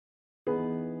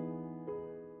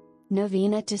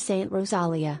Novena to St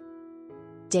Rosalia.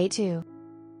 Day 2.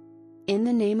 In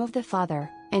the name of the Father,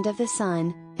 and of the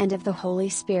Son, and of the Holy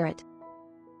Spirit.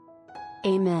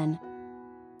 Amen.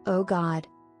 O God,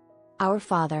 our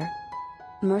Father,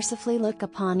 mercifully look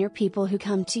upon your people who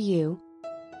come to you,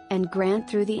 and grant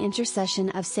through the intercession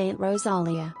of St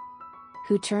Rosalia,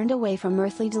 who turned away from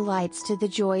earthly delights to the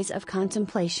joys of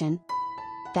contemplation,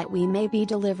 that we may be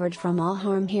delivered from all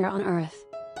harm here on earth,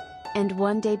 and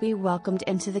one day be welcomed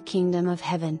into the kingdom of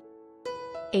heaven.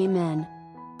 Amen.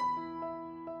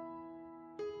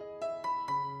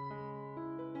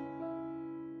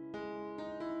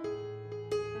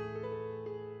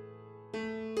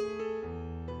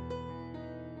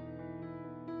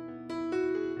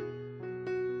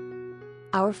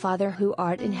 Our Father who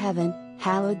art in heaven,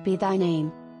 hallowed be thy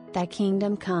name. Thy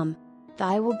kingdom come.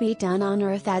 Thy will be done on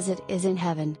earth as it is in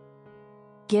heaven.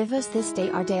 Give us this day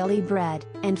our daily bread,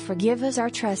 and forgive us our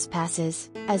trespasses,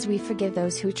 as we forgive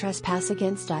those who trespass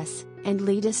against us, and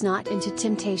lead us not into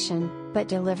temptation, but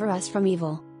deliver us from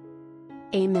evil.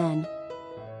 Amen.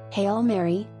 Hail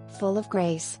Mary, full of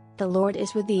grace, the Lord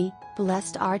is with thee,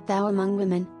 blessed art thou among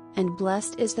women, and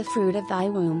blessed is the fruit of thy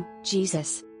womb,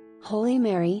 Jesus. Holy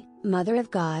Mary, Mother of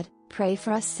God, pray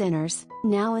for us sinners,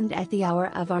 now and at the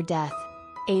hour of our death.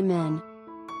 Amen.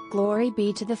 Glory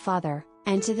be to the Father,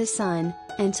 and to the Son,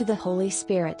 and to the Holy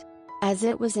Spirit, as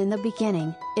it was in the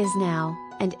beginning, is now,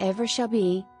 and ever shall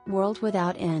be, world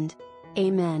without end.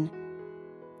 Amen.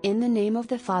 In the name of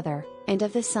the Father, and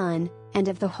of the Son, and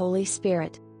of the Holy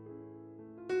Spirit.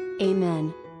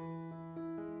 Amen.